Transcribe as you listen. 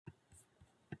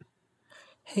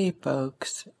Hey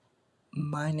folks,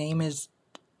 my name is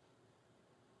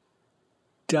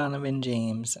Donovan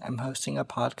James. I'm hosting a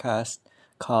podcast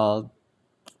called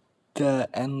The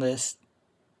Endless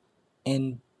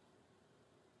In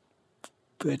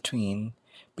Between,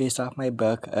 based off my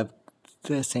book of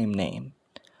the same name.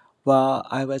 While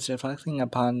I was reflecting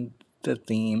upon the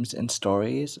themes and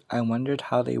stories, I wondered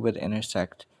how they would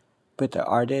intersect with the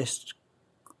artists,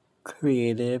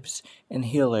 creatives, and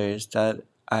healers that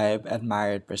I've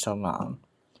admired for so long.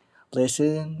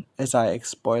 Listen as I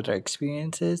explore their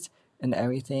experiences and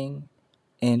everything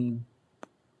in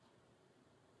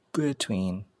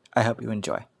between. I hope you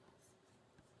enjoy.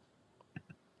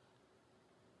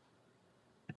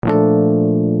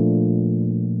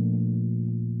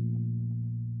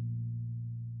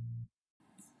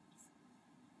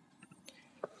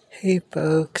 Hey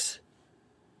folks,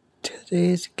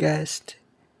 today's guest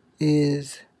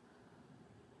is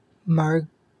Margaret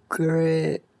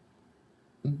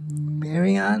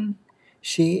Marion.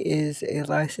 She is a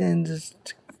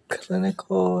licensed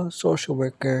clinical social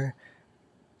worker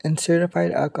and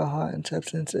certified alcohol and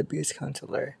substance abuse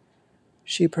counselor.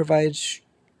 She provides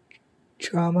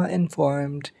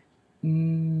trauma-informed,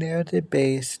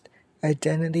 narrative-based,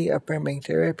 identity-affirming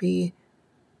therapy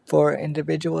for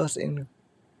individuals in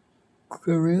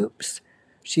groups.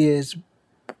 She is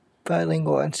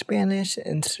bilingual in Spanish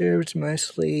and serves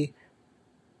mostly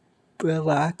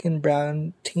Black and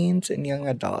brown teens and young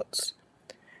adults.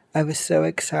 I was so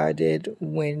excited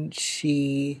when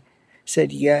she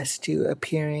said yes to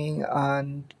appearing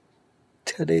on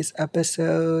today's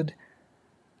episode.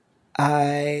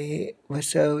 I was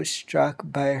so struck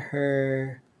by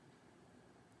her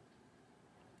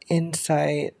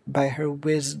insight, by her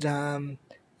wisdom,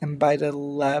 and by the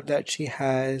love that she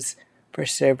has for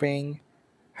serving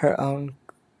her own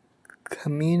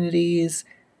communities.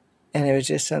 And it was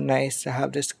just so nice to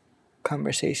have this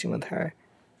conversation with her.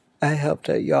 I hope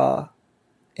that y'all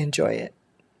enjoy it.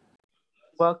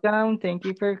 Welcome. Thank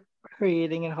you for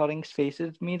creating and holding space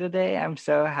with me today. I'm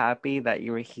so happy that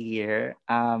you were here.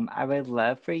 I would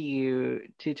love for you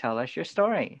to tell us your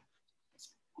story.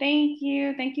 Thank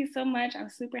you. Thank you so much. I'm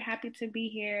super happy to be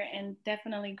here and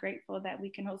definitely grateful that we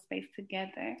can hold space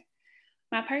together.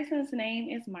 My person's name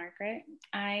is Margaret.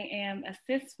 I am a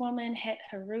cis woman, het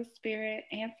Haru spirit,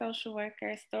 and social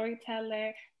worker,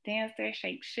 storyteller, dancer,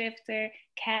 shapeshifter,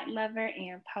 cat lover,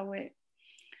 and poet.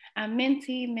 I'm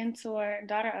mentee, mentor,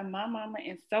 daughter of my mama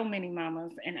and so many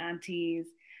mamas and aunties,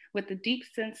 with a deep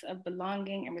sense of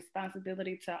belonging and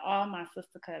responsibility to all my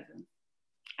sister cousins.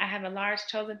 I have a large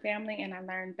chosen family and I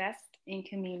learn best in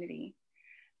community.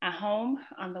 I home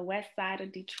on the west side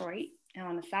of Detroit and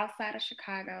on the south side of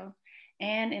Chicago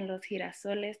and in Los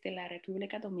Girasoles de la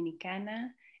República Dominicana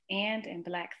and in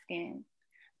Black skin,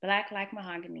 black like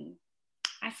mahogany.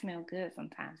 I smell good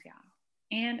sometimes, y'all.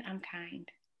 And I'm kind.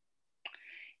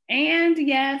 And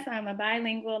yes, I'm a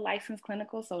bilingual licensed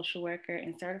clinical social worker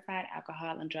and certified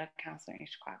alcohol and drug counselor in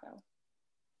Chicago.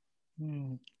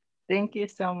 Thank you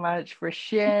so much for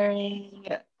sharing.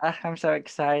 I'm so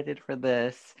excited for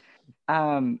this.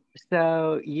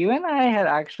 So you and I had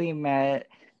actually met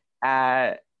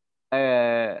at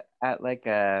at like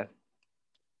a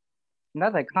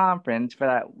not a conference, but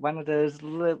at one of those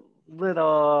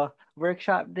little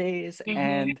workshop days,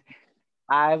 and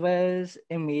I was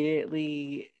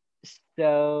immediately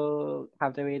so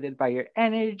captivated by your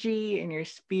energy and your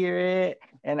spirit.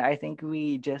 And I think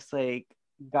we just like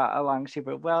got along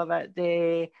super well that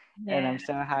day. Yeah. And I'm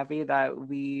so happy that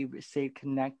we stayed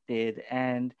connected.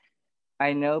 And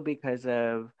I know because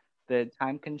of the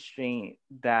time constraint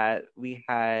that we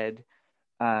had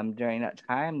during that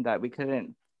time that we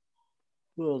couldn't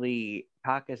fully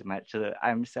talk as much. So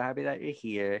I'm so happy that you're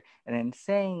here. And in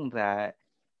saying that,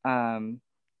 um,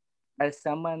 as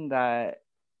someone that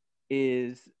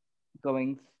is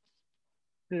going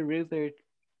through their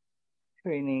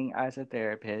training as a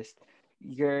therapist,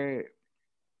 you're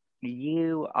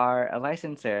you are a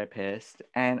licensed therapist,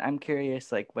 and I'm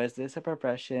curious, like, was this a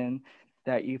profession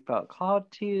that you felt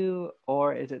called to,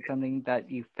 or is it something that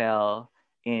you fell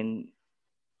in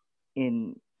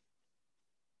into?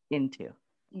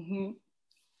 Mm-hmm.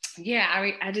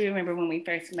 Yeah, I do remember when we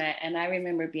first met, and I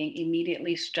remember being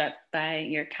immediately struck by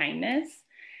your kindness.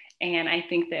 And I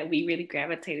think that we really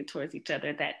gravitated towards each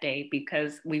other that day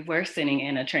because we were sitting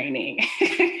in a training.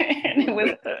 And it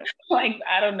was like,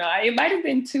 I don't know, it might have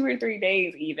been 2 or 3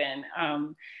 days even.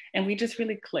 And we just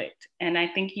really clicked. And I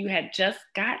think you had just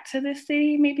got to the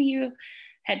city. Maybe you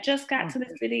had just got to the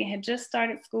city and had just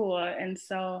started school. And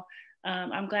so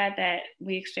I'm glad that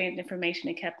we exchanged information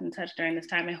and kept in touch during this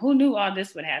time. And who knew all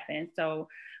this would happen? So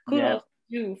kudos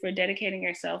you for dedicating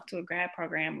yourself to a grad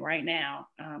program right now.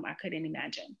 I couldn't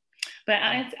imagine. But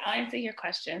I'll answer your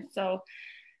question. So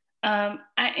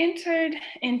I entered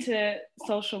into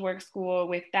social work school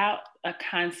without a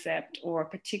concept or a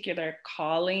particular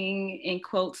calling, in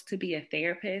quotes, to be a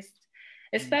therapist,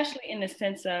 especially in the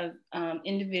sense of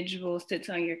individual sits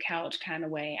on your couch kind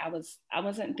of way. I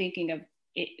wasn't thinking of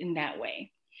it in that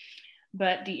way.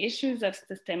 But the issues of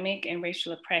systemic and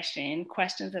racial oppression,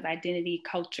 questions of identity,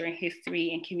 culture, and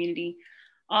history and community,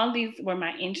 all these were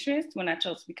my interests when I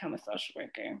chose to become a social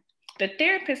worker. The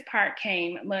therapist part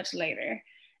came much later,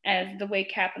 as the way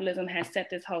capitalism has set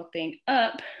this whole thing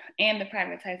up and the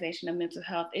privatization of mental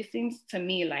health. It seems to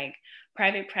me like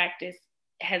private practice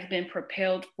has been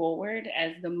propelled forward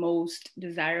as the most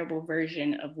desirable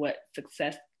version of what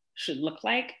success should look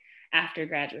like after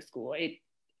graduate school.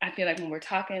 I feel like when we're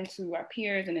talking to our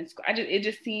peers and in school, it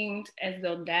just seemed as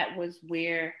though that was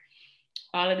where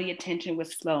all of the attention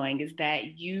was flowing, is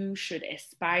that you should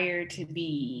aspire to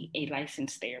be a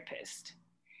licensed therapist.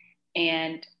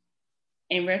 And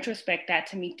in retrospect, that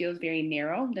to me feels very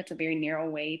narrow. That's a very narrow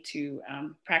way to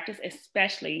practice,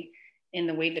 especially in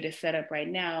the way that it's set up right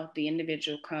now. The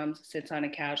individual comes, sits on a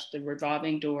couch, the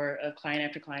revolving door of client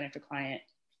after client after client.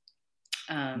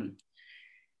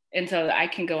 And so I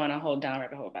can go on a whole down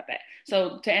rabbit hole about that.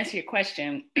 So to answer your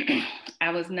question,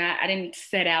 I didn't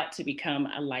set out to become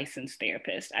a licensed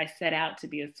therapist. I set out to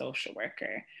be a social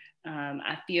worker.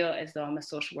 I feel as though I'm a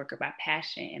social worker by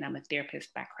passion and I'm a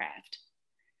therapist by craft.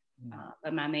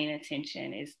 But my main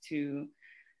intention is to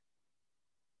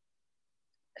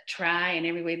try in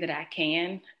every way that I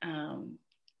can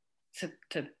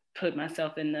to put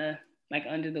myself in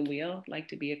under the wheel, like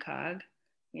to be a cog,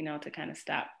 to kind of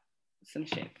stop some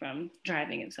shit from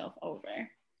driving itself over.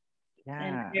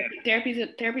 Yeah. And therapy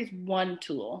is one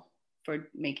tool for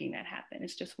making that happen.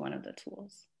 It's just one of the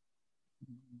tools.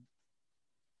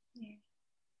 Yeah.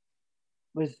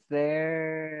 Was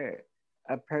there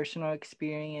a personal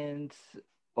experience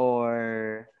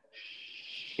or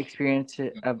experience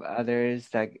of others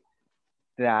that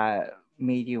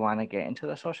made you want to get into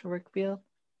the social work field?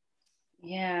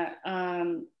 Yeah.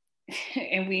 And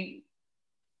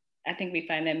I think we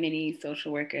find that many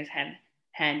social workers have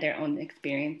had their own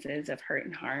experiences of hurt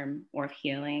and harm or of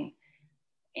healing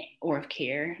or of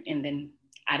care. And then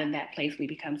out of that place, we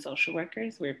become social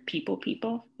workers. We're people,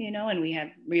 and we have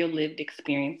real lived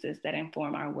experiences that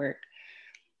inform our work.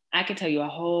 I could tell you a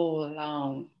whole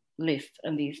long list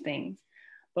of these things.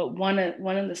 But one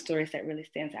of the stories that really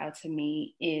stands out to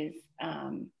me is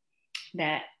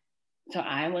that, so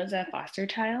I was a foster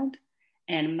child.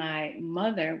 And my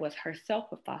mother was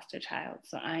herself a foster child.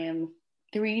 So I am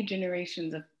 3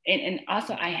 generations of, and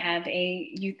also I have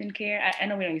a youth in care. I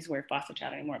know we don't use the word foster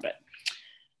child anymore, but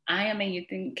I am a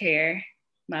youth in care.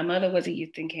 My mother was a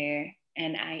youth in care,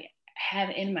 and I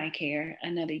have in my care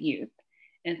another youth.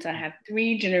 And so I have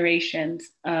 3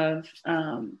 generations of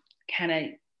kind of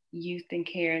youth in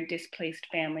care, displaced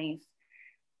families.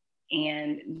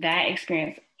 And that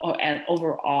experience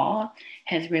overall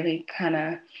has really kind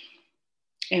of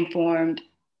informed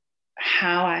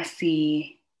how I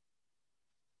see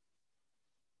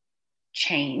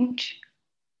change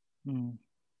and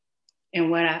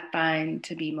what I find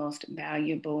to be most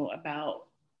valuable about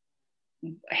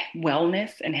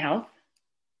wellness and health,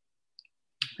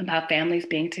 about families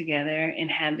being together and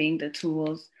having the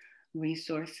tools,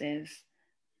 resources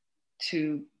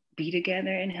to be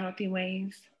together in healthy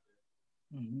ways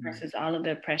versus all of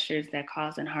the pressures that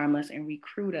cause and harm us and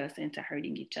recruit us into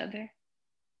hurting each other.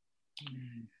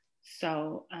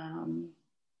 So,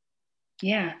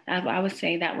 yeah, I would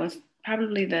say that was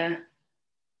probably the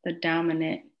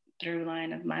dominant through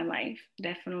line of my life.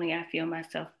 Definitely, I feel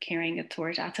myself carrying a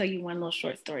torch. I'll tell you one little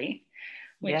short story,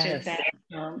 which is that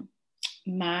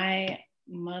my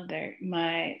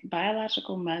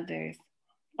biological mother's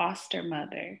foster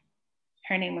mother,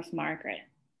 her name was Margaret,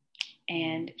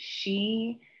 and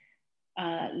she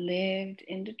lived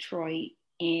in Detroit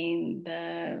in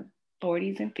the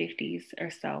 40s and 50s or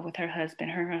so with her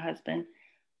husband, her husband.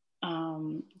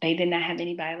 They did not have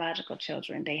any biological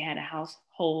children. They had a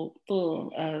household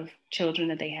full of children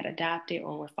that they had adopted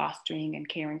or were fostering and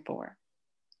caring for.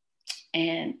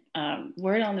 And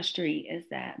word on the street is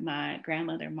that my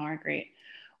grandmother, Margaret,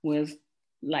 was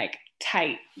like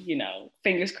tight,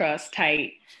 fingers crossed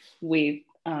tight with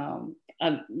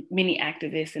many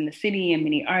activists in the city and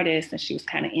many artists. And she was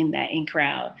kind of in that in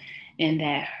crowd. And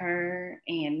that her,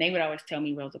 and they would always tell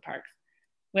me Rosa Parks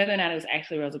Whether or not it was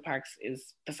actually Rosa Parks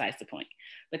is besides the point.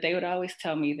 But they would always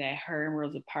tell me that her and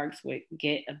Rosa Parks would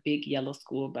get a big yellow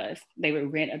school bus. They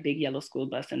would rent a big yellow school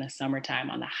bus in the summertime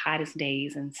on the hottest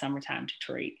days in summertime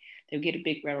Detroit. They would get a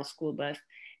big yellow school bus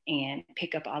and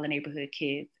pick up all the neighborhood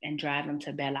kids and drive them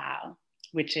to Belle Isle,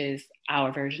 which is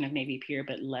our version of Navy Pier,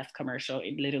 but less commercial.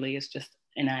 It literally is just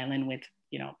an island with,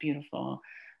 beautiful,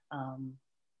 um,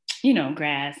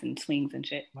 grass and swings and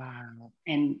shit. Wow.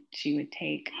 And she would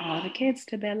take all the kids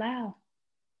to Belle Isle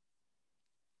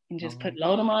and just Oh,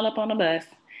 load them all up on the bus.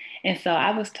 And so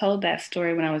I was told that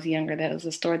story when I was younger. That was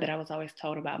a story that I was always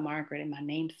told about Margaret and my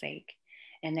namesake.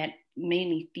 And that made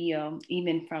me feel,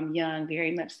 even from young,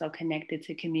 very much so connected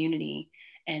to community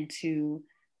and to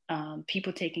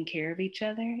people taking care of each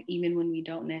other, even when we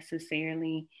don't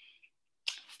necessarily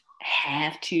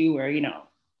have to, or,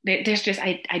 there's just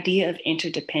idea of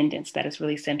interdependence that is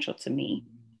really central to me.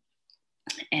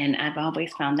 And I've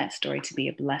always found that story to be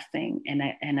a blessing and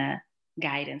a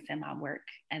guidance in my work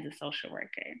as a social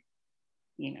worker.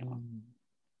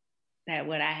 That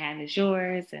what I have is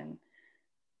yours, and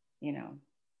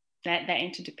that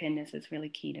interdependence is really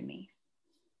key to me.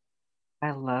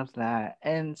 I love that.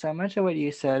 And so much of what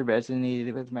you said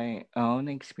resonated with my own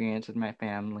experience with my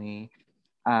family.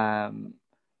 Um,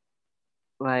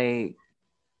 like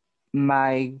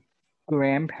my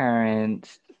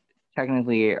grandparents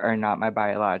technically are not my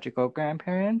biological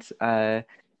grandparents.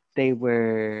 They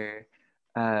were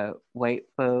white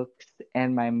folks,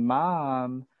 and my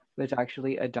mom was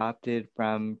actually adopted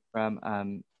from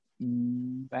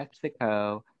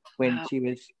Mexico when Wow. she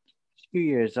was 2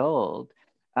 years old.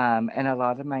 And a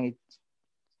lot of my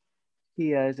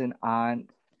tias and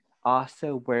aunts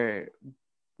also were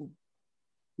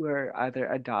either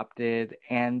adopted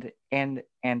and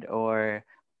or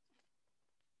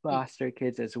foster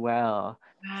kids as well.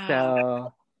 Wow.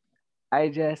 So I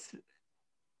just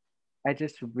I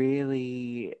just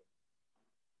really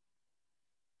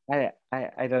I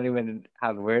don't even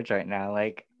have words right now.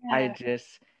 Like Yeah.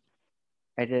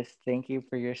 I just thank you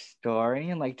for your story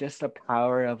and like just the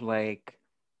power of like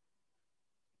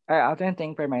I often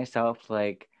think for myself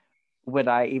like would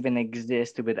I even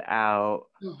exist without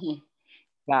Mm-hmm.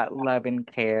 that love and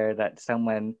care that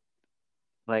someone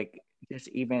like just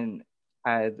even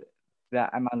had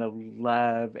that amount of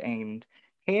love and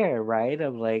care, right?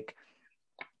 Of like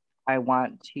I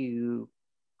want to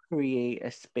create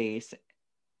a space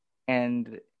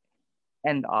and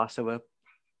also a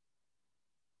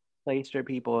place for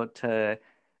people to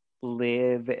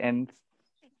live and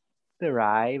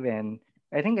thrive. And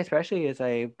I think especially as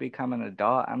I become an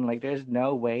adult, I'm like there's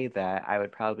no way that I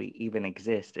would probably even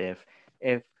exist if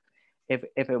if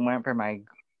it weren't for my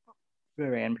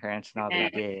grandparents and all they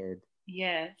Yes. did.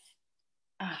 Yes.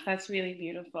 Oh, that's really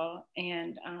beautiful.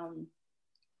 And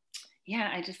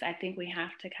yeah, I think we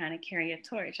have to kind of carry a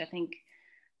torch. I think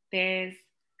there's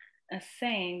a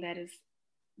saying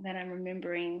that I'm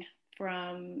remembering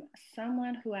from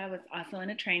someone who I was also in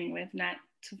a training with, not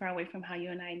too far away from how you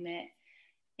and I met.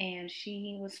 And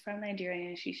she was from Nigeria,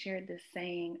 and she shared this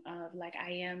saying of like,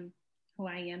 I am who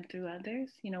I am through others.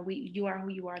 You are who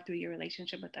you are through your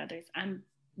relationship with others. I'm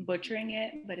butchering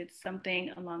it, but it's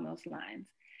something along those lines.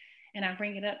 And I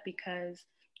bring it up because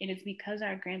it is because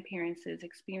our grandparents'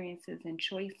 experiences and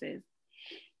choices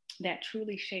that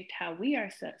truly shaped how we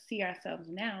see ourselves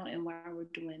now and why we're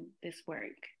doing this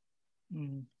work.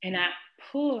 Mm. And I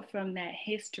pull from that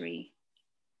history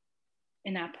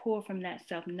and I pull from that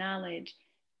self knowledge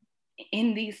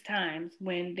in these times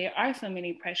when there are so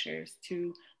many pressures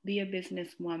to be a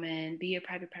businesswoman, be a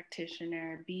private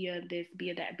practitioner, be a this, be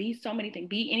a that, be so many things,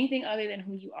 be anything other than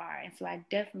who you are. And so I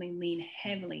definitely lean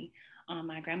heavily on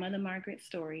my grandmother Margaret's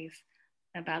stories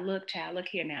about, look, child, look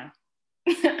here now.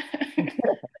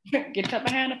 Get your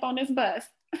behind up on this bus.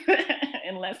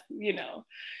 Unless,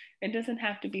 it doesn't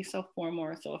have to be so formal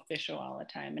or so official all the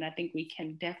time. And I think we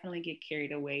can definitely get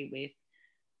carried away with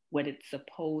what it's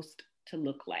supposed to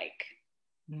look like.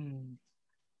 Mm.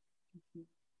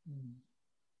 Mm.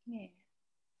 Yeah.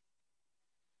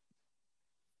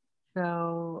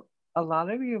 So, a lot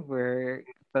of your work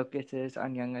focuses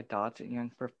on young adults and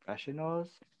young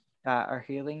professionals that are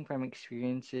healing from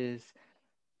experiences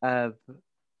of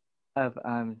of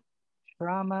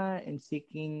trauma and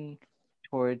seeking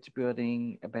towards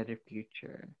building a better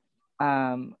future.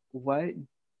 What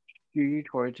drew you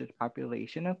towards this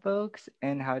population of folks,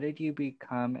 and how did you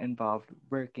become involved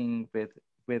working with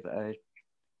a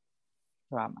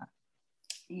trauma?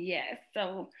 Yes.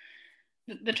 So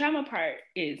the trauma part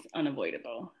is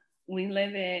unavoidable. We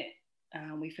live it,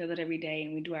 we feel it every day,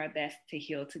 and we do our best to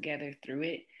heal together through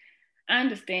it. I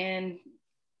understand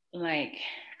like,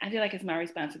 I feel like it's my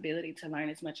responsibility to learn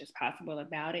as much as possible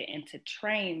about it and to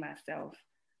train myself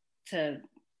to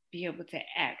be able to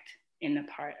act in the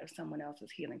part of someone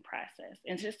else's healing process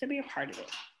and just to be a part of it.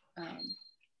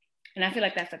 And I feel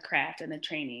like that's a craft and a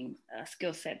training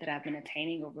skill set that I've been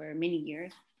attaining over many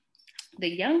years. The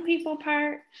young people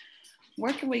part,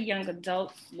 working with young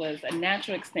adults was a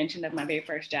natural extension of my very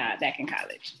first job back in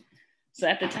college. So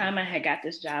at the time, I had got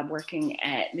this job working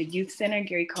at the youth center,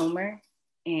 Gary Comer,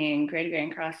 in Greater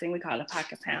Grand Crossing. We call it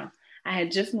Pocket Town. I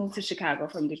had just moved to Chicago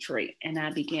from Detroit, and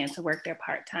I began to work there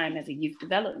part-time as a youth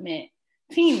development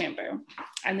team member.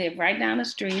 I live right down the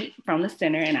street from the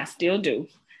center, and I still do.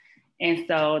 And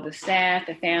so the staff,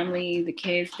 the family, the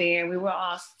kids there, we were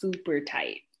all super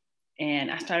tight.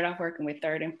 And I started off working with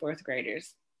third and fourth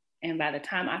graders. And by the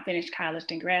time I finished college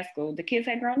and grad school, the kids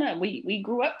had grown up. We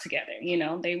grew up together. You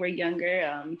know, they were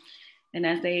younger, and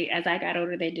as I got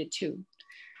older, they did too.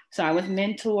 So I was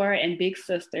mentor and big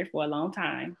sister for a long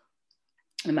time.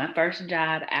 And my first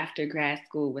job after grad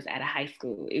school was at a high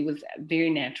school. It was a very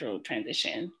natural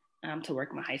transition to work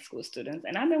with my high school students.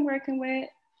 And I've been working with,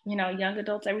 you know, young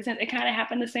adults ever since. It kind of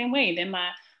happened the same way. Then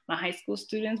my high school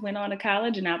students went on to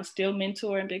college, and I was still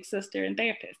mentor and big sister and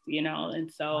therapist, you know.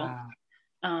 And so,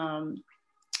 wow.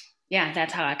 Yeah,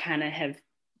 that's how I kind of have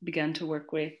begun to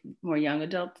work with more young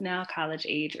adults now, college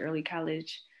age, early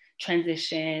college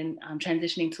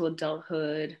transitioning to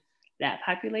adulthood, that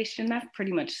population. I've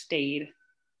pretty much stayed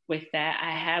with that.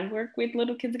 I have worked with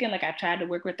little kids again. Like, I tried to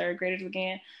work with third graders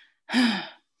again. I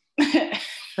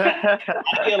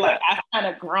feel like I've kind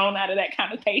of grown out of that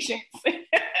kind of patience.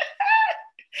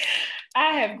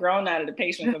 I have grown out of the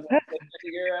patience of a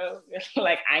 50-year-old.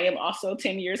 Like, I am also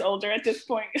 10 years older at this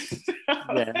point.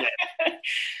 Yeah.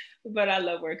 But I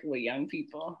love working with young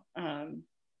people.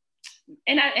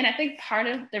 And I think part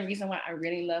of the reason why I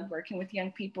really love working with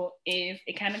young people is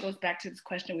it kind of goes back to this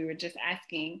question we were just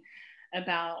asking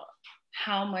about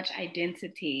how much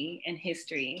identity and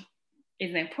history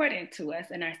is important to us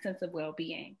and our sense of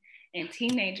well-being. And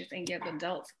teenagers and young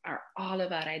adults are all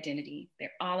about identity.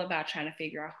 They're all about trying to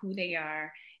figure out who they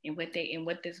are and what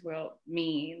this world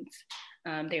means.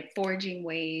 They're forging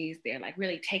ways. They're like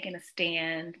really taking a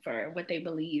stand for what they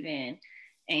believe in.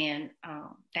 And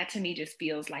that to me just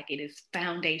feels like it is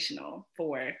foundational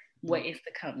for what is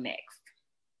to come next.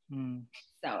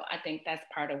 So I think that's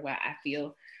part of why I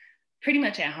feel pretty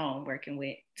much at home working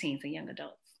with teens and young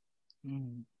adults.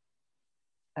 And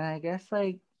I guess,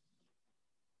 like,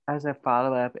 as a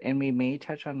follow-up, and we may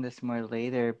touch on this more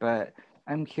later, but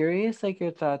I'm curious, like,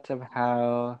 your thoughts of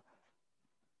how,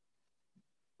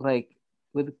 like,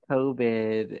 with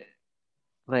COVID,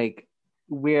 like,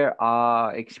 we're all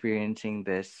experiencing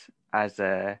this as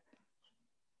a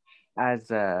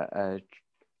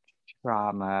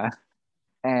trauma.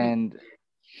 And,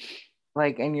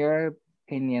 like, in your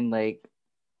opinion, like,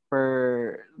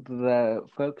 for the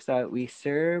folks that we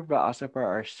serve, but also for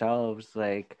ourselves,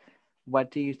 like,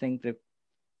 what do you think the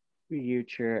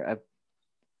future of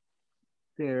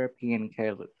therapy and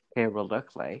care will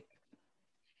look like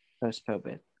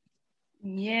post-COVID?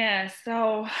 Yeah,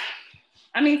 so,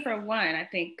 I mean, for one, I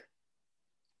think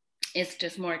it's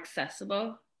just more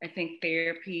accessible. I think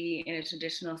therapy in a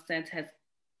traditional sense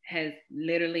has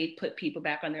literally put people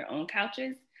back on their own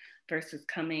couches versus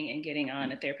coming and getting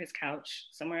on a therapist's couch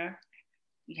somewhere.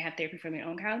 You have therapy from your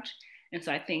own couch. And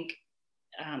so I think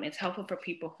it's helpful for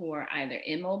people who are either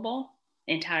immobile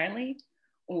entirely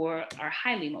or are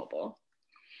highly mobile.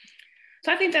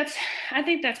 So I think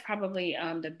that's probably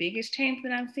the biggest change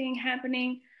that I'm seeing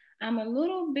happening. I'm a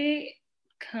little bit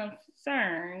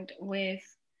concerned with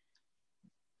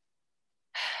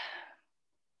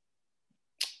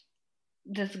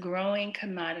this growing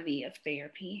commodity of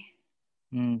therapy.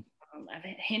 I've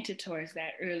hinted towards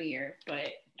that earlier, but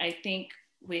I think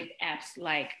with apps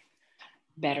like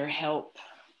BetterHelp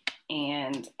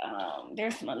and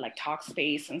there's some like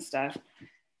Talkspace and stuff,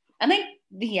 I think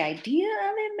the idea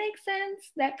of it makes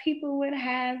sense that people would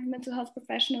have mental health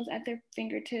professionals at their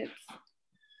fingertips.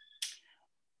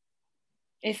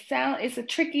 It's a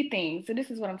tricky thing. So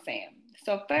this is what I'm saying.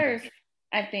 So first,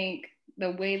 I think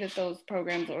the way that those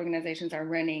programs or organizations are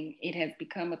running, it has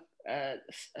become a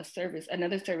service.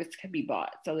 Another service could be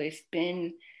bought. So there's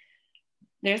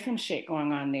some shit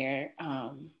going on there.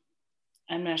 I'm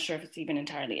not sure if it's even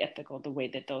entirely ethical the way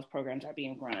that those programs are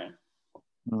being run.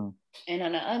 And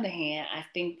on the other hand, I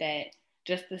think that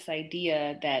just this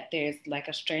idea that there's like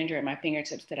a stranger at my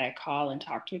fingertips that I call and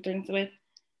talk to things with,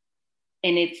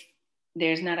 and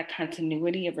there's not a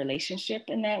continuity of relationship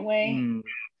in that way.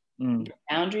 The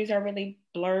boundaries are really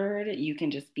blurred. You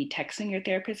can just be texting your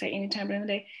therapist at any time of the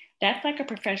day. That's like a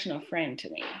professional friend to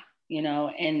me.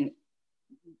 and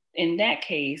in that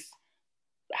case,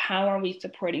 how are we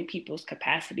supporting people's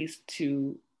capacities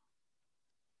to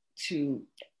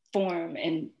form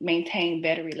and maintain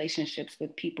better relationships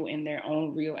with people in their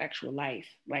own real actual life,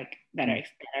 like that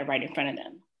are right in front of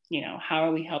them? How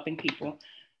are we helping people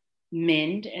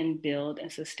mend and build and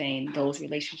sustain those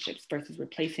relationships versus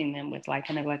replacing them with like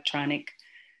an electronic,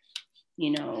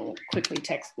 quickly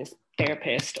text this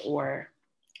therapist or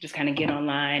just kind of get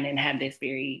online and have this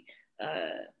very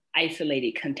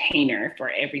isolated container for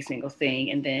every single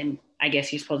thing. And then I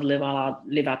guess you're supposed to live out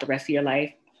the rest of your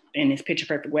life in this picture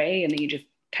perfect way. And then you just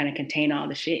kind of contain all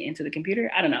the shit into the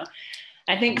computer. I don't know.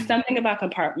 I think something about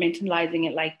compartmentalizing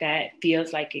it like that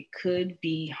feels like it could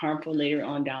be harmful later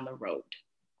on down the road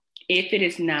if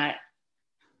it's not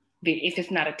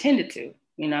attended to.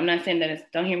 I'm not saying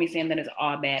that don't hear me saying that it's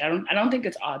all bad. I don't think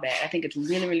it's all bad. I think it's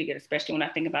really, really good, especially when I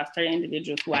think about certain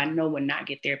individuals who I know would not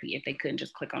get therapy if they couldn't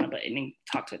just click on a button and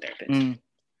talk to a therapist.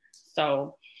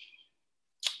 So,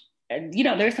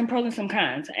 there's some pros and some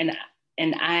cons. And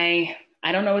I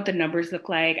don't know what the numbers look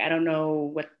like. I don't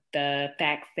know what the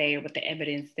facts say or what the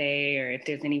evidence say, or if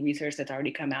there's any research that's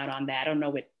already come out on that. I don't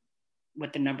know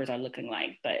what the numbers are looking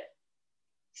like, but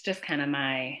it's just kind of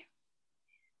my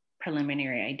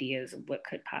preliminary ideas of what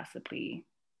could possibly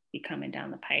be coming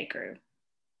down the pike, or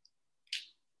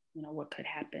what could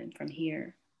happen from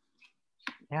here.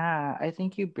 Yeah, I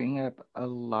think you bring up a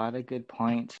lot of good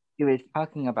points. You were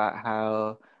talking about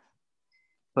how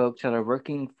folks that are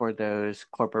working for those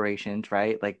corporations,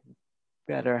 right? Like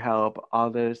BetterHelp,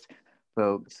 all those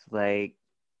folks, like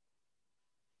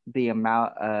the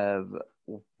amount of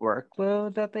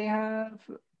workload that they have.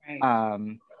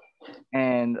 Right.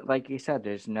 And like you said,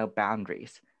 there's no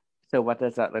boundaries. So what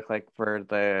does that look like for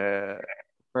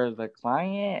the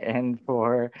client and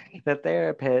for the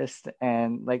therapist?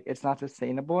 And like it's not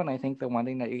sustainable. And I think the one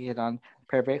thing that you hit on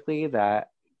perfectly,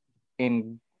 that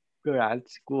in grad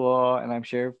school, and I'm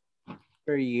sure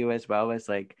for you as well, is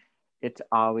like it's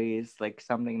always like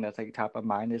something that's like top of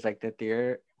mind, is like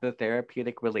the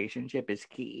therapeutic relationship is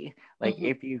key. Like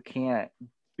if you can't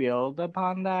build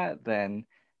upon that, then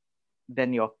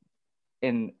you'll,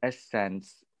 in a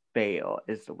sense, fail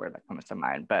is the word that comes to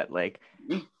mind. But like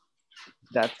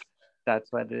that's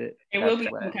what it there will be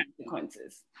some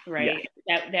consequences, right?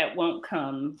 That won't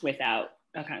come without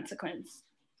a consequence.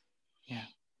 Yeah.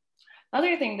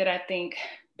 Other thing that I think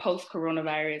post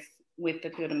coronavirus with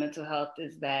the field of mental health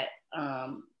is that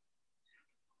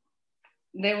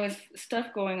there was stuff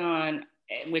going on,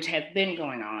 which has been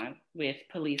going on, with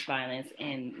police violence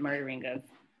and murdering of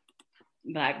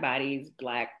Black bodies,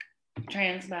 Black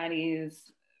trans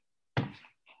bodies,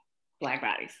 Black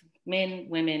bodies, men,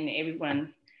 women,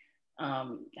 everyone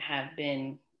have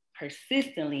been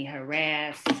persistently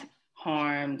harassed,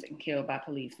 harmed, and killed by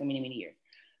police for many, many years.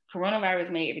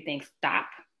 Coronavirus made everything stop,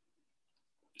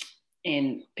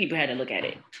 and people had to look at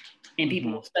it. And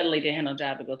people suddenly didn't have no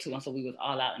job to go to, and so we was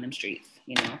all out in them streets,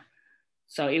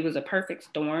 So it was a perfect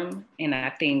storm, and I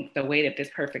think the way that this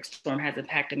perfect storm has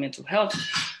impacted mental health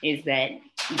is that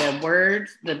the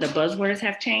words, the buzzwords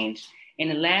have changed. In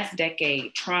the last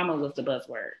decade, trauma was the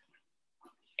buzzword.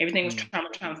 Everything was trauma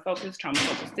focused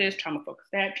this, trauma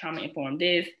focused that, trauma informed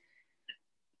this.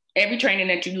 Every training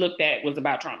that you looked at was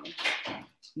about trauma.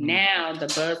 Now the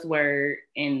buzzword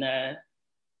and the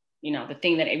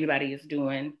thing that everybody is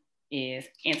doing is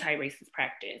anti-racist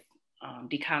practice,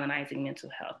 decolonizing mental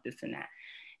health, this and that.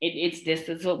 This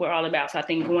is what we're all about. So I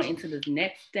think going into this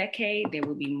next decade, there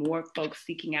will be more folks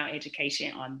seeking out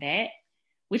education on that,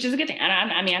 which is a good thing.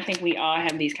 I think we all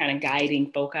have these kind of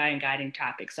guiding foci and guiding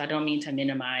topics. So I don't mean to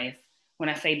minimize. When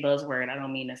I say buzzword, I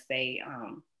don't mean to say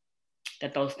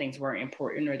that those things weren't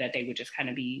important or that they would just kind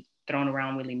of be thrown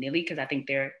around willy-nilly, because I think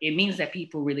it means that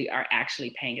people really are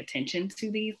actually paying attention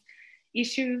to these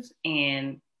issues,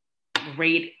 and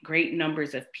great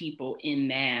numbers of people in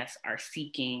mass are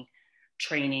seeking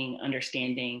training,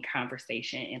 understanding,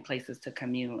 conversation, and places to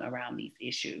commune around these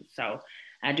issues. So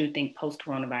I do think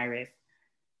post-coronavirus,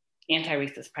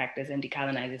 anti-racist practice and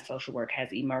decolonizing social work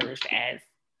has emerged as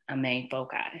a main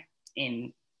foci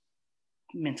in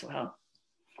mental health.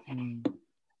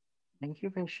 Thank you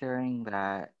for sharing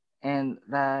that. And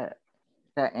that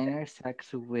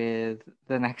intersects with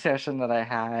the next session that I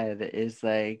had, is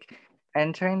like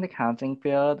entering the counseling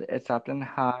field. It's often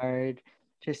hard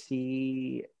to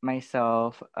see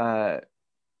myself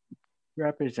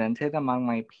represented among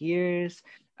my peers.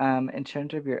 In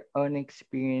terms of your own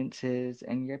experiences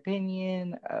and your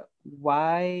opinion,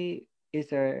 why is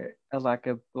there a lack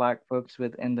of Black folks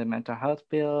within the mental health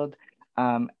field?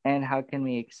 And how can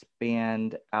we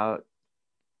expand out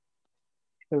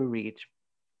to reach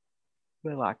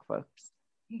Black folks?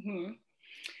 Mm-hmm.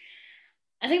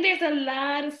 I think there's a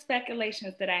lot of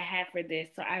speculations that I have for this,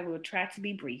 so I will try to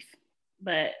be brief.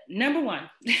 But number one,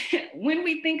 when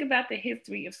we think about the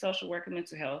history of social work and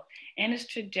mental health and its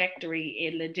trajectory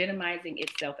in legitimizing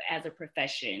itself as a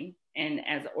profession and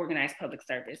as an organized public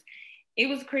service, it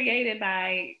was created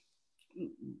by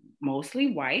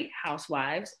mostly white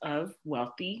housewives of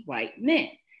wealthy white men.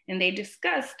 And they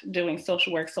discussed doing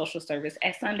social work, social service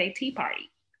at Sunday Tea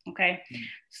Party. Okay. Mm-hmm.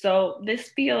 So this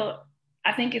field,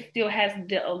 I think it still has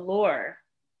the allure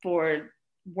for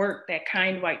work that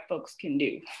kind white folks can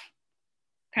do.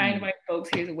 Kind white folks,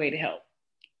 here's a way to help.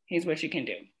 Here's what you can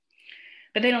do.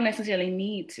 But they don't necessarily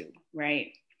need to,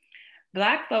 right?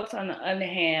 Black folks, on the other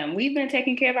hand, we've been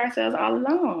taking care of ourselves all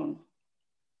along,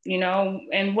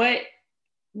 and what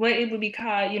it would be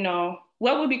called,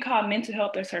 what would be called mental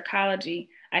health or psychology,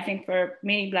 I think for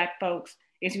many Black folks,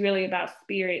 is really about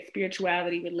spirit,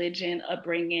 spirituality, religion,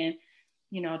 upbringing,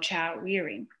 child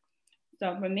rearing.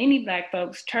 So for many Black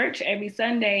folks, church every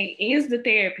Sunday is the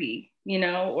therapy,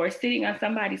 or sitting on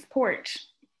somebody's porch.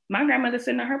 My grandmother's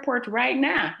sitting on her porch right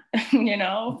now.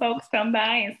 Folks come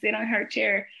by and sit on her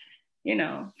chair,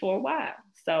 for a while.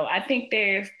 So I think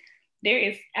there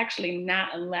is actually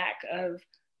not a lack of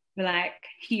Black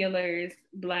healers,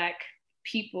 Black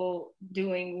people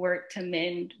doing work to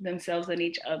mend themselves and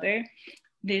each other.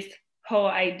 This whole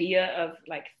idea of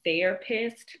like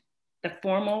therapist, the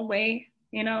formal way,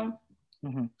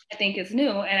 mm-hmm. I think is new.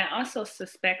 And I also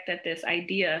suspect that this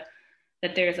idea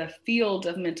that there's a field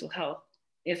of mental health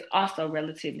is also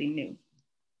relatively new.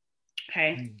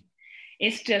 Okay. Mm-hmm.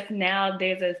 It's just now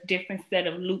there's a different set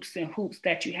of loops and hoops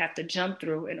that you have to jump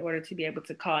through in order to be able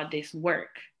to call this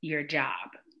work your job.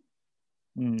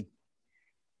 Mm.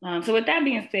 So with that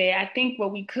being said, I think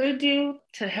what we could do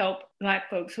to help Black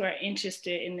folks who are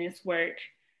interested in this work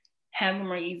have a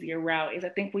more easier route is I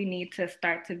think we need to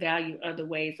start to value other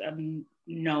ways of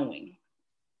knowing.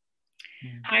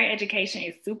 Mm. Higher education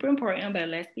is super important, but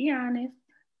let's be honest,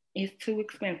 it's too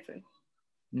expensive.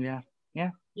 Yeah.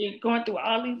 Yeah. You're going through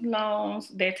all these loans.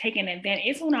 They're taking advantage.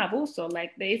 It's un abuso.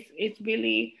 Like this, it's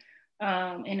really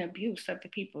an abuse of the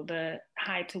people, the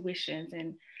high tuitions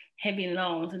and heavy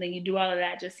loans. And then you do all of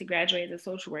that just to graduate as a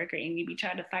social worker and you be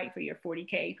trying to fight for your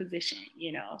 40K position,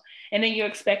 and then you're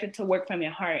expected to work from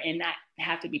your heart and not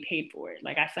have to be paid for it.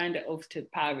 Like I signed an oath to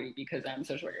poverty because I'm a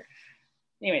social worker.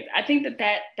 Anyways, I think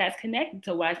that's connected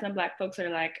to why some Black folks are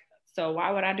like, so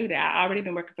why would I do that? I've already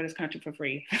been working for this country for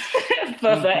free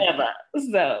for forever.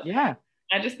 So yeah,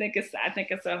 I think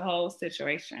it's a whole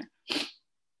situation.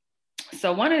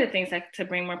 So one of the things to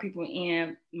bring more people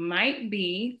in might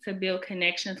be to build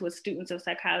connections with students of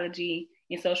psychology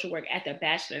and social work at the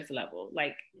bachelor's level.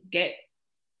 Like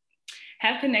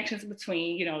have connections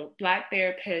between, Black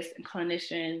therapists and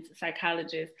clinicians,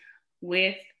 psychologists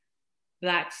with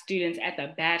Black students at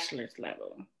the bachelor's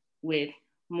level with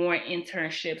more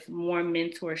internships, more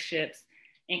mentorships,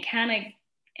 and kind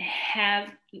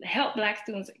of help Black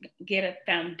students get a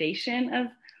foundation of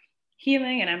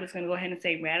healing. And I'm just going to go ahead and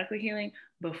say radical healing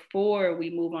before we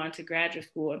move on to graduate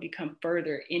school and become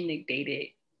further inundated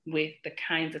with the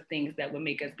kinds of things that would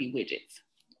make us be widgets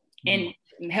and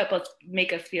help us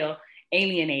make us feel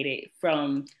alienated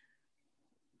from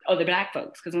other Black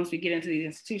folks. Because once we get into these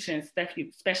institutions,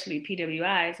 especially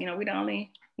PWIs, we're the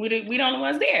only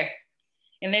ones there.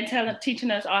 And then teaching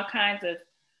us all kinds of,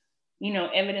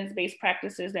 evidence-based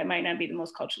practices that might not be the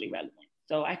most culturally relevant.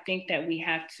 So I think that we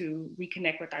have to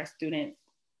reconnect with our students,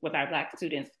 with our Black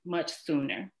students much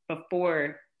sooner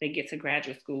before they get to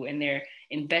graduate school and they're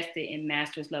invested in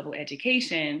master's level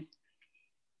education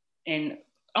and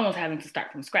almost having to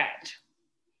start from scratch.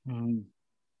 Mm-hmm.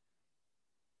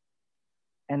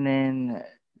 And then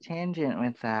tangent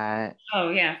with that. Oh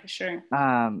yeah, for sure.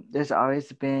 There's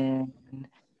always been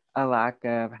a lack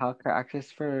of healthcare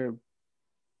access for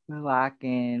Black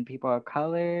and people of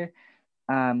color.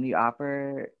 You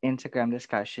offer Instagram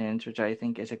discussions, which I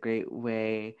think is a great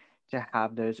way to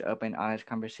have those open, honest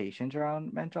conversations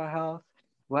around mental health.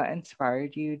 What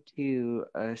inspired you to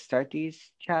start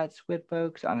these chats with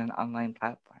folks on an online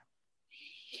platform?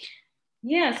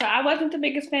 Yeah, so I wasn't the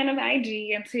biggest fan of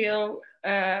IG until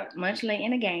much late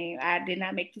in the game. I did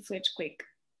not make the switch quick.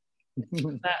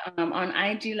 But on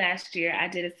IG last year, I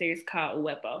did a series called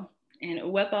Uwepo. And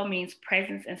Uwepo means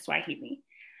presence in Swahili.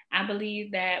 I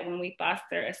believe that when we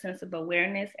foster a sense of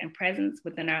awareness and presence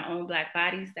within our own Black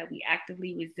bodies, that we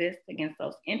actively resist against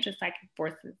those intrapsychic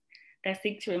forces that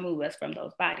seek to remove us from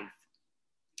those bodies.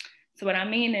 So what I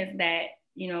mean is that,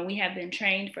 we have been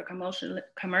trained for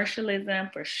commercialism,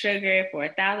 for sugar, for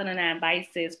 1,009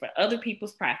 vices, for other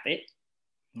people's profit.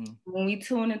 Mm. When we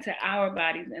tune into our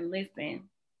bodies and listen,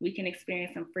 we can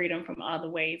experience some freedom from all the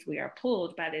ways we are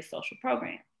pulled by this social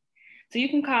program. So you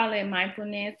can call it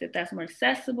mindfulness if that's more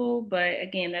accessible, but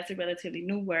again, that's a relatively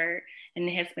new word and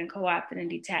it has been co-opted and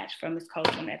detached from its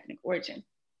cultural and ethnic origin.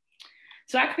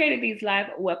 So I created these live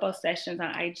WEPO sessions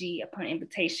on IG upon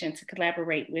invitation to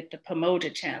collaborate with the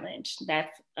Pomoja Challenge.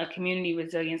 That's a community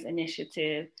resilience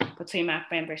initiative between my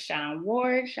friend Rashawn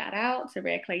Ward, shout out to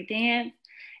Red Clay Dance,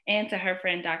 and to her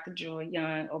friend Dr. Joy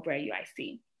Young over at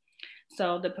UIC.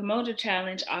 So the Pomoja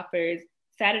Challenge offers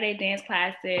Saturday dance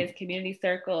classes, community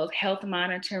circles, health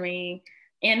monitoring,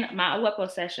 and my WEPO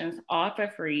sessions all for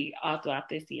free all throughout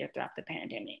this year, throughout the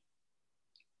pandemic.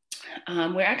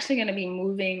 We're actually going to be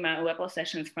moving my WEPO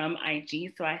sessions from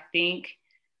IG. So I think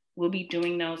we'll be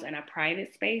doing those in a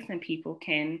private space and people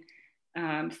can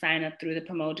sign up through the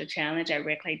Pomoja Challenge at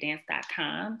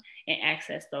redclaydance.com and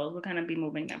access those. We're going to be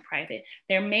moving them private.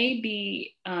 There may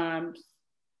be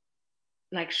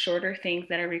like shorter things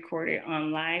that are recorded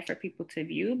on live for people to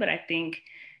view, but I think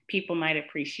people might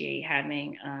appreciate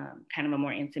having kind of a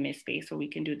more intimate space where we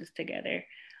can do this together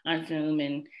on Zoom.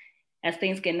 And as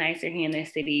things get nicer here in the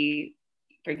city,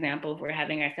 for example, if we're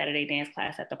having our Saturday dance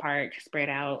class at the park spread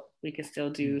out, we could still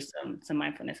do some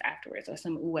mindfulness afterwards or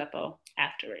some UWEPO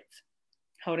afterwards,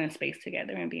 holding space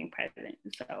together and being present.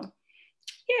 So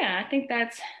yeah, I think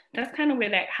that's kind of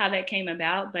where how that came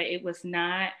about, but it was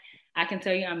not, I can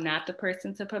tell you I'm not the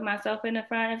person to put myself in the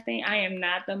front of things. I am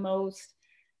not the most,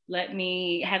 let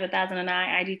me have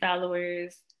 1,009 IG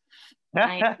followers.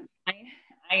 I, I,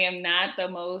 I am not the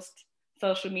most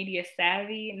social media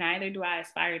savvy, neither do I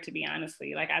aspire to be,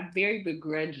 honestly. Like I very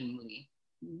begrudgingly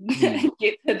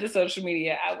get to the social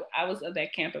media. I was of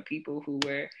that camp of people who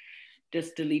were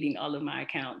just deleting all of my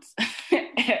accounts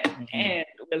and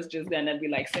was just gonna be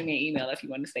like, send me an email if you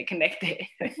want to stay connected.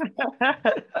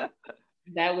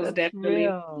 That was definitely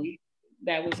real.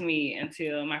 that was me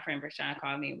until my friend Rashawn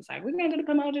called me and was like, we're gonna do the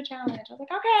Pomoja Challenge. I was like,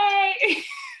 okay.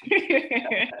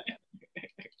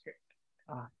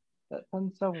 Oh, that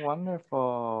sounds so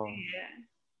wonderful.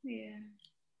 Yeah.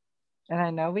 And I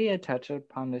know we had touched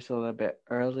upon this a little bit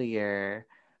earlier,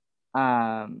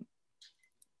 um,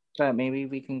 but maybe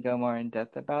we can go more in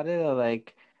depth about it. Or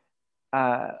like,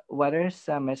 what are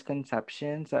some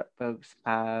misconceptions that folks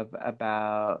have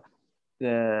about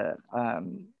the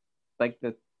like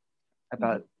the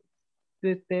about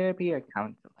the therapy or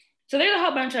counseling? So there's a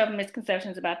whole bunch of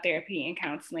misconceptions about therapy and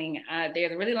counseling.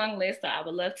 There's a really long list, so I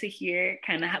would love to hear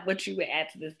kind of what you would add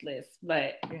to this list.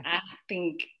 But yeah. I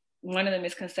think one of the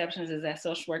misconceptions is that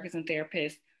social workers and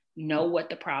therapists know what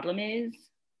the problem is.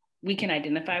 We can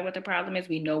identify what the problem is.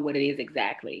 We know what it is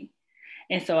exactly.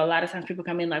 And so a lot of times people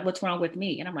come in like, what's wrong with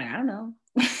me? And I'm like, I don't know.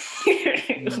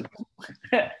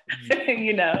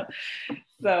 You know?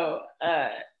 So,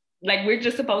 like we're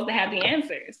just supposed to have the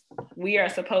answers. We are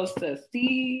supposed to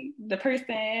see the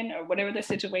person or whatever the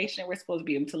situation. We're supposed to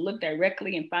be able to look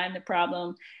directly and find the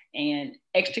problem and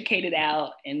extricate it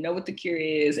out and know what the cure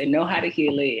is and know how to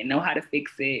heal it and know how to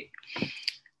fix it.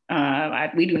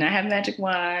 We do not have magic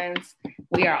wands.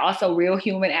 We are also real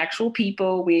human, actual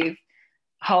people with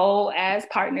whole as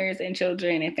partners and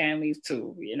children and families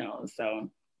too, you know. So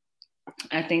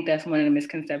I think that's one of the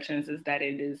misconceptions is that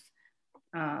it is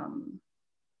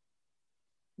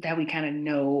that we kind of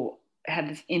know, have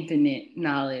this infinite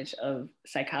knowledge of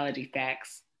psychology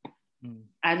facts.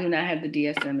 I do not have the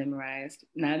DSM memorized.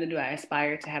 Neither do I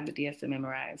aspire to have the DSM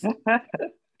memorized.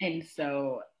 And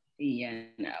so, yeah,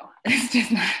 no,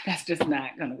 that's just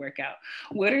not going to work out.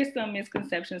 What are some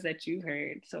misconceptions that you've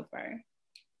heard so far?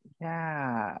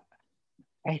 Yeah,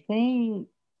 I think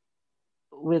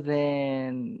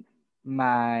within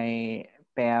my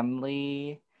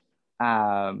family,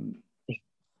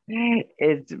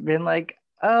 it's been like,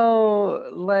 oh,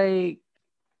 like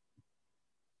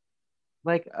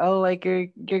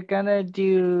you're gonna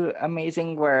do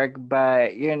amazing work,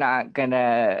 but you're not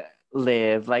gonna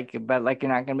live, but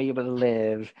you're not gonna be able to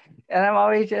live. And I'm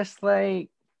always just like,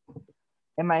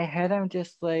 in my head, I'm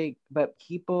just like, but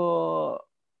people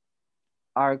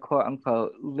are quote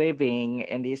unquote living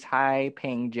in these high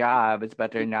paying jobs,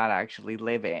 but they're not actually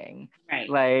living. Right.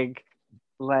 Like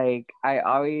I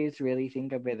always really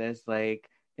think of it as like,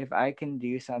 if I can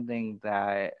do something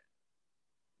that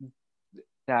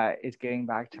is giving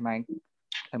back to my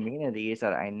communities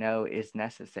that I know is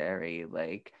necessary,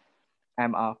 like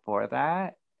I'm all for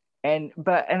that. And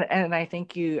I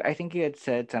think you had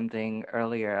said something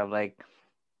earlier of like,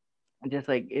 just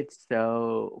like it's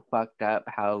so fucked up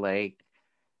how like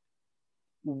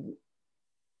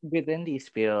within these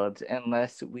fields,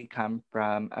 unless we come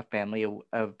from a family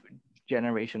of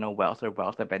generational wealth or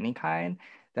wealth of any kind,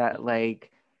 that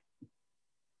like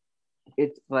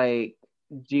it's like,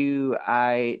 do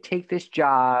I take this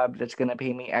job that's going to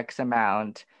pay me X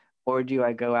amount, or do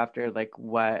I go after like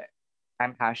what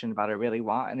I'm passionate about or really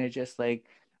want? And it's just like,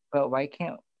 but why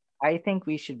can't I think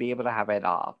we should be able to have it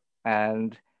all?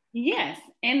 And Yes,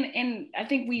 and I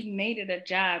think we've made it a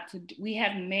job to. We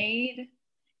have made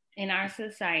in our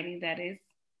society that is,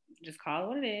 just call it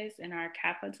what it is, in our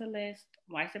capitalist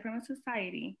white supremacist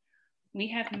society, we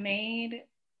have made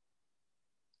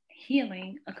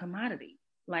healing a commodity.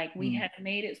 Like we mm, have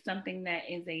made it something that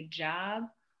is a job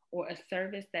or a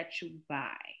service that you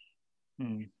buy.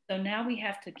 mm, So now we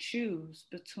have to choose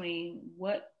between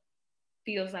what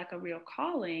feels like a real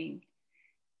calling,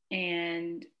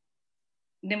 and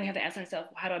then we have to ask ourselves,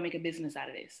 how do I make a business out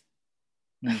of this?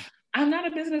 mm, I'm not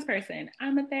a business person.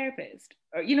 I'm a therapist,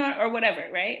 or or whatever,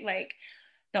 right? Like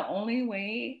the only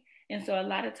way. And so a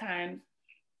lot of times,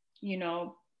 you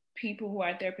know, people who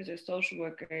are therapists or social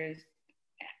workers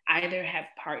either have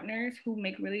partners who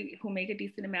make a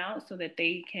decent amount so that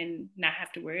they can not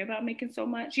have to worry about making so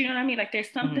much. You know what I mean? Like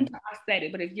there's something mm, to offset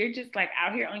it. But if you're just like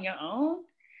out here on your own,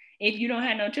 if you don't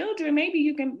have no children, maybe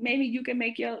you can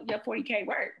make your 40K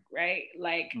work, right?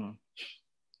 Like, mm.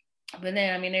 but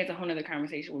then I mean there's a whole nother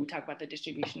conversation when we talk about the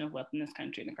distribution of wealth in this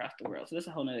country and across the world. So that's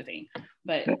a whole nother thing.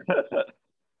 But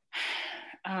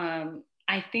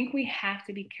I think we have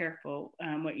to be careful,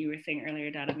 what you were saying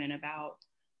earlier, Donovan, about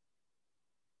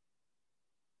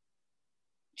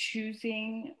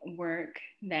choosing work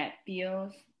that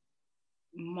feels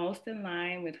most in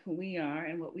line with who we are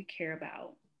and what we care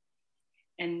about,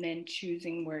 and then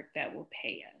choosing work that will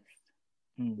pay us.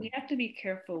 We Mm, have to be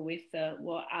careful with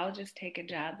well, I'll just take a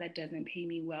job that doesn't pay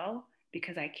me well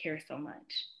because I care so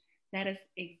much. That is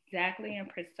exactly and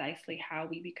precisely how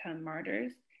we become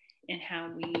martyrs, and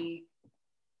how we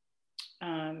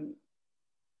um,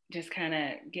 just kind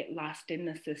of get lost in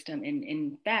the system and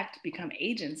in fact become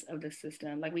agents of the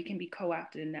system. Like we can be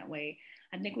co-opted in that way.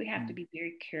 I think we have to mm, be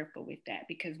very careful with that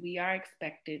because we are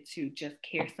expected to just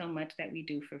care so much that we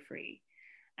do for free.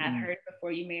 I've mm, heard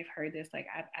before, you may have heard this, like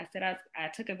I said, I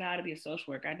took a vow to be a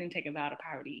social worker. I didn't take a vow to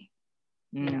poverty,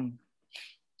 you know? mm,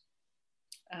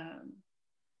 Um,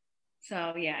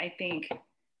 so yeah, I think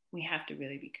we have to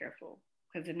really be careful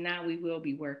because if not, we will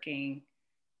be working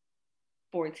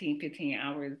 14, 15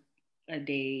 hours a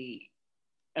day,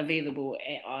 available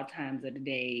at all times of the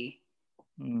day,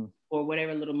 mm, or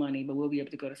whatever little money, but we'll be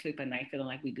able to go to sleep at night feeling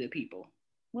like we good people.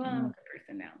 Well, I'm a mm, good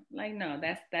person now. Like, no,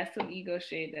 that's some ego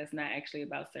shit. That's not actually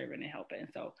about serving and helping.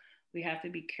 So we have to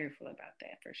be careful about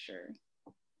that for sure.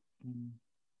 mm,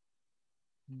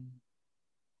 mm.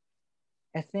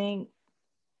 I think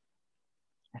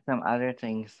some other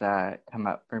things that come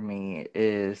up for me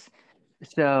is,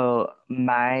 so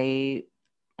my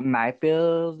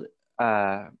field,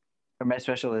 or my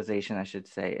specialization I should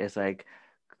say, is like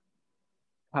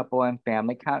couple and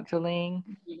family counseling.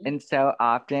 Mm-hmm. And so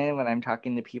often when I'm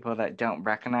talking to people that don't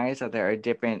recognize that there are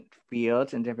different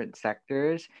fields and different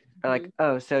sectors, are like,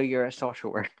 oh, so you're a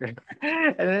social worker.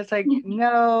 And it's like,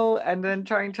 no. And then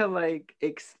trying to like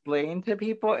explain to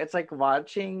people, it's like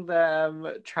watching them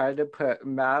try to put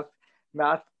math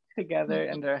together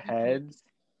in their heads.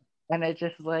 And it's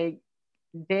just like,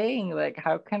 dang, like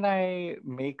how can I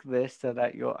make this so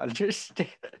that you'll understand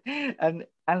and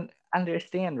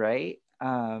understand, right?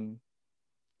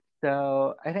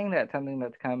 So I think that's something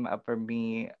that's come up for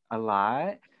me a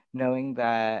lot, knowing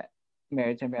that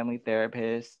marriage and family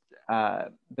therapist,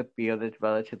 the field is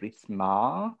relatively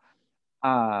small.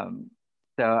 Um,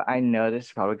 so I know this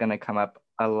is probably going to come up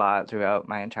a lot throughout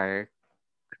my entire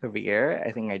career.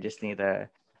 I think I just need to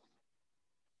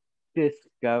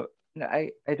discover. No,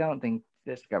 I don't think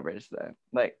discover is the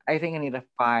like. I think I need to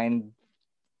find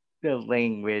the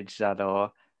language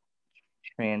that'll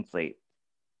translate.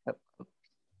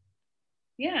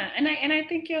 Yeah, and I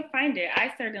think you'll find it.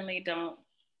 I certainly don't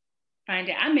find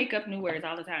it. I make up new words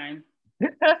all the time.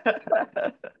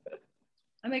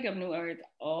 I make up new words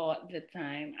all the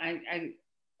time. I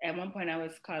at one point I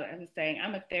was saying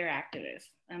I'm a theractivist.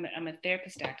 I'm a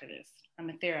therapist activist. I'm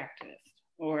a theractivist.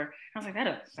 Or I was like, that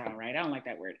doesn't sound right. I don't like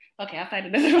that word. Okay, I'll find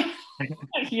another one.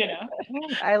 you know.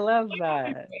 I love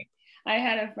that. I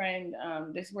had a friend,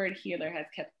 this word healer has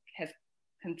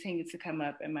continued to come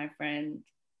up, and my friend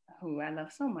who I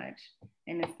love so much,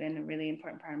 and it's been a really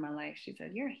important part of my life. She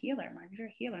said, "You're a healer, Margaret. You're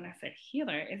a healer." And I said,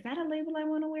 "Healer? Is that a label I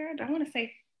want to wear? Do I want to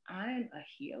say I'm a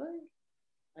healer?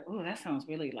 Like, oh, that sounds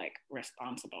really like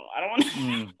responsible. I don't want to.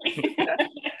 Mm,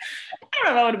 I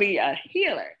don't know how to be a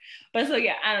healer." But so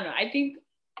yeah, I don't know. I think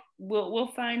we'll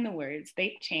find the words.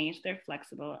 They change. They're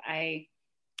flexible.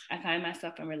 I find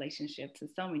myself in relationships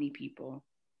with so many people,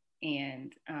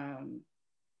 and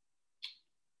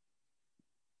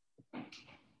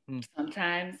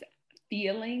sometimes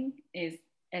feeling is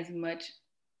as much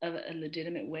of a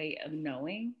legitimate way of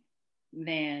knowing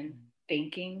than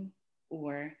thinking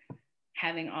or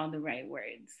having all the right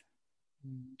words.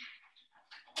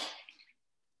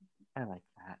 I like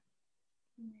that.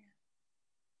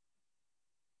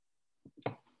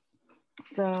 Yeah.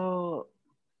 So,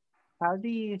 how do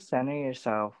you center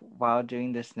yourself while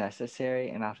doing this necessary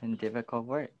and often difficult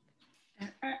work?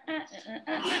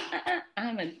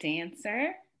 I'm a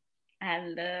dancer. I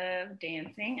love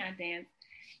dancing. I dance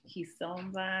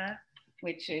Kizomba,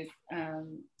 which is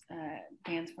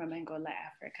dance from Angola,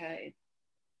 Africa.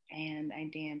 And I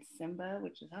dance Simba,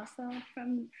 which is also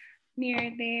from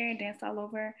near there. Dance all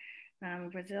over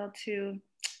Brazil too.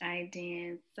 I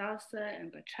dance salsa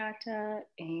and bachata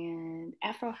and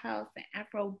Afro house and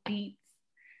Afro beats.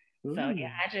 Ooh. So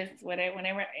yeah, I just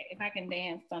whenever if I can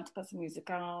dance, don't put some music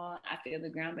on. I feel the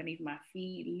ground beneath my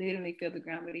feet. Literally feel the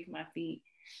ground beneath my feet,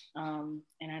 and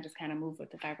I just kind of move with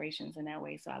the vibrations in that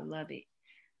way. So I love it.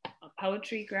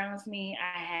 Poetry grounds me.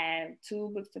 I have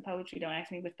 2 books of poetry. Don't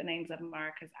ask me what the names of them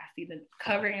are because I see the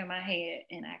cover in my head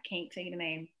and I can't tell you the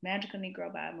name. Magical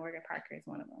Negro by Morgan Parker is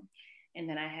one of them. And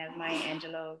then I have Maya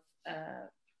Angelou's,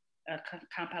 a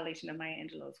compilation of Maya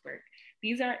Angelou's work.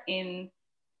 These are in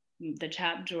the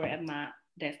top drawer of my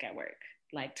desk at work.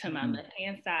 Like to my left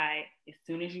hand side, as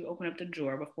soon as you open up the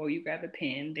drawer, before you grab a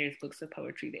pen, there's books of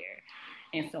poetry there.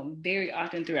 And so very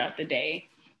often throughout the day,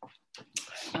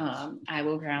 I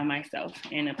will ground myself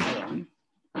in a poem,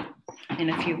 in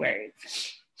a few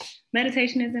words.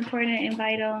 Meditation is important and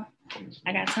vital.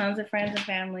 I got tons of friends and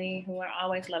family who are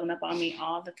always loving up on me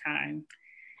all the time.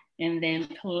 And then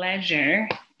pleasure,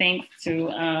 thanks to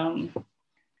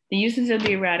the uses of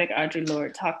the erotic, Audre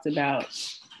Lorde talked about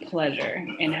pleasure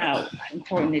and how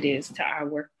important it is to our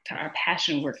work, to our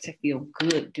passion work, to feel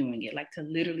good doing it, like to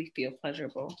literally feel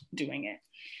pleasurable doing it.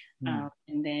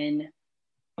 And then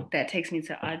that takes me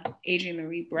to Adrienne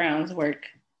Marie Brown's work,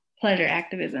 Pleasure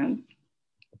Activism,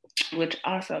 which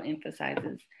also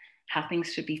emphasizes how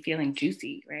things should be feeling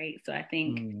juicy, right? So I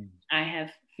think I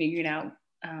have figured out,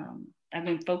 I've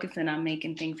been focusing on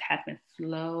making things happen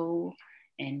slow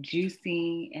and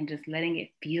juicy and just letting it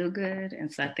feel good.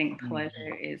 And so I think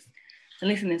pleasure is, at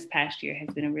least in this past year, has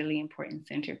been a really important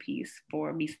centerpiece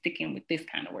for me sticking with this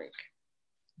kind of work.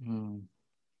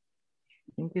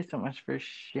 Thank you so much for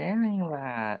sharing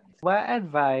that. What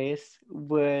advice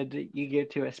would you give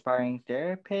to aspiring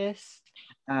therapists,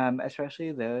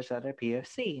 especially those that are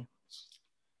POC?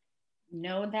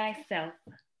 Know thyself.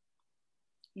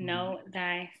 Know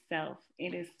thyself.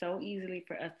 It is so easily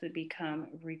for us to become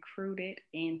recruited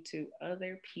into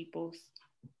other people's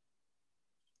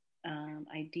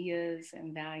ideas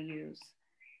and values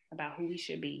about who we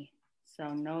should be. So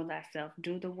know thyself.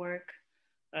 Do the work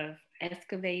of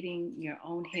excavating your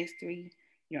own history,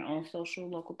 your own social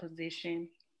local position,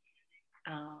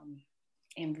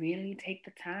 and really take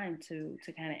the time to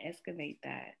kind of excavate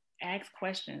that. Ask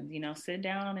questions. Sit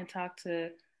down and talk to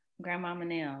Grandmama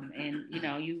Nim, and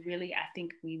you really, I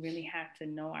think we really have to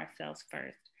know ourselves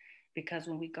first, because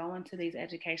when we go into these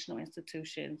educational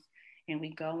institutions and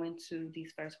we go into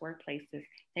these first workplaces,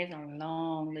 there's a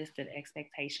long list of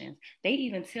expectations. They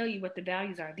even tell you what the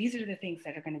values are. These are the things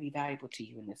that are going to be valuable to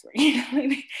you in this work.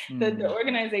 The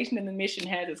organization and the mission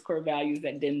has its core values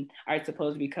that then are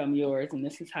supposed to become yours, and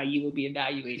this is how you will be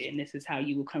evaluated, and this is how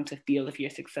you will come to feel if you're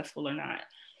successful or not,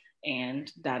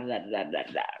 and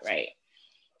right?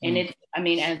 And it's, I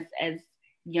mean, as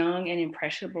young and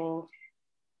impressionable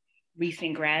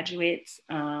recent graduates,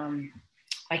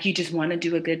 like you just want to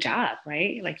do a good job,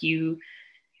 right? Like you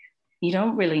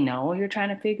don't really know, you're trying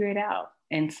to figure it out.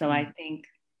 And so I think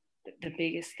the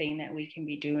biggest thing that we can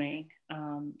be doing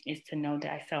is to know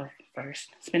thyself first.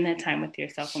 Spend that time with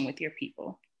yourself and with your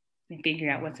people and figure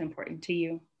out what's important to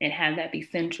you, and have that be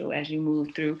central as you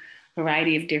move through a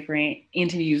variety of different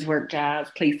interviews, work jobs,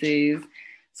 places,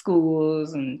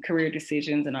 schools, and career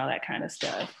decisions and all that kind of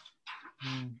stuff.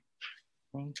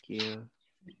 Thank you.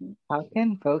 How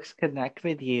can folks connect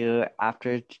with you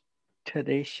after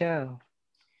today's show?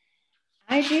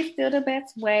 IG is still the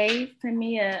best way. Send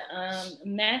me a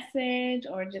message,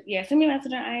 or send me a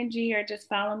message on IG, or just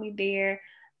follow me there.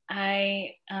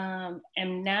 I am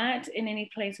not in any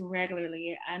place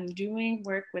regularly. I'm doing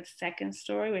work with Second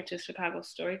Story, which is Chicago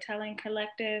Storytelling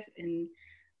Collective, and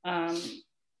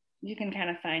you can kind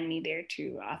of find me there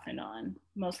too, off and on,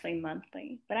 mostly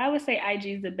monthly. But I would say IG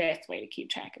is the best way to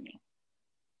keep track of me.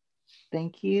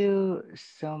 Thank you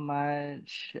so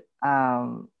much.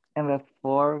 And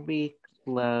before we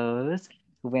flows.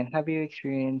 When have you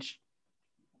experienced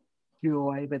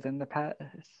joy within the past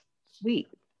week?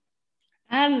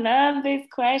 I love this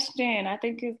question. I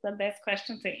think it's the best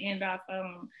question to end off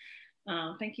on.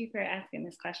 Thank you for asking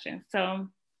this question. So,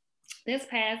 this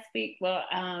past week, well,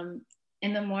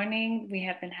 in the morning, we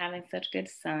have been having such good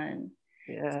sun.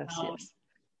 Yes, So, yes.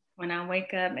 when I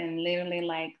wake up and literally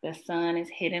like the sun is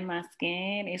hitting my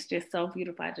skin, it's just so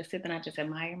beautiful. I just sit there and I just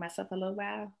admire myself a little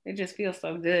while. It just feels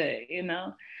so good, you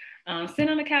know. Sitting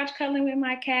on the couch cuddling with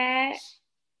my cat,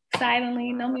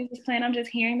 silently, no music's playing. I'm just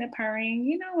hearing the purring.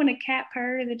 You know, when a cat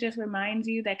purrs, it just reminds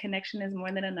you that connection is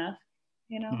more than enough.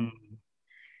 You know. Mm.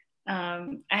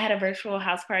 I had a virtual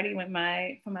house party with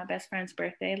my for my best friend's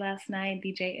birthday last night.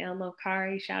 DJ El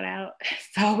Lokari, shout out.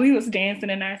 So we was dancing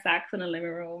in our socks in the living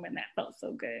room, and that felt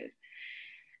so good.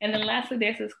 And then lastly,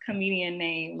 there's this comedian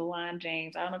named Luan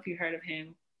James. I don't know if you heard of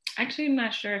him. Actually, I'm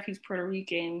not sure if he's Puerto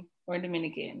Rican or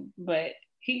Dominican, but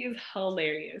he is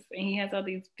hilarious. And he has all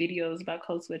these videos about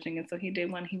code switching. And so he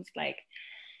did one, he was like,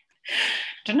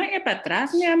 yo no iré para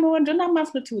atrás, mi amor, yo nada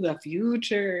más look to the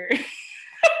future.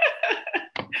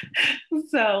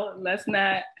 So let's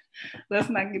not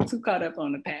get too caught up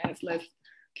on the past. Let's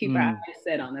keep our eyes Mm.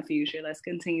 set on the future. Let's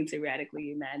continue to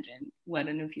radically imagine what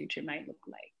a new future might look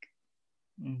like.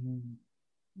 Mhm.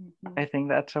 Mm-hmm. I think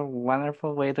that's a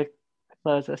wonderful way to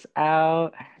close us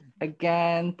out.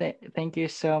 Again, thank you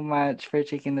so much for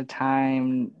taking the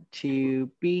time to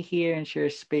be here and share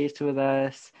space with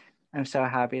us. I'm so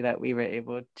happy that we were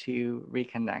able to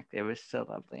reconnect. It was so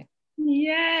lovely.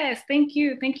 Yes, thank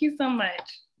you. Thank you so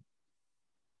much.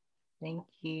 Thank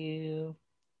you.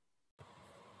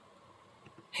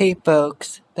 Hey,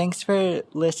 folks. Thanks for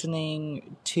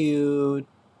listening to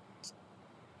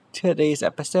today's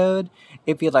episode.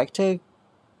 If you'd like to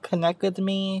connect with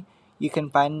me, you can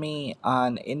find me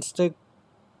on Instagram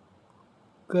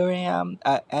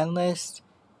at endless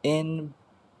in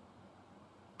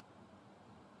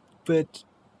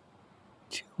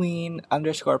between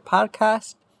underscore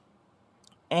podcast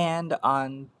and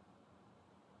on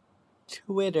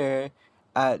Twitter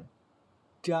at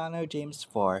Jono James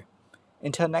 4.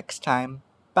 Until next time,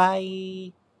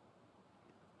 bye.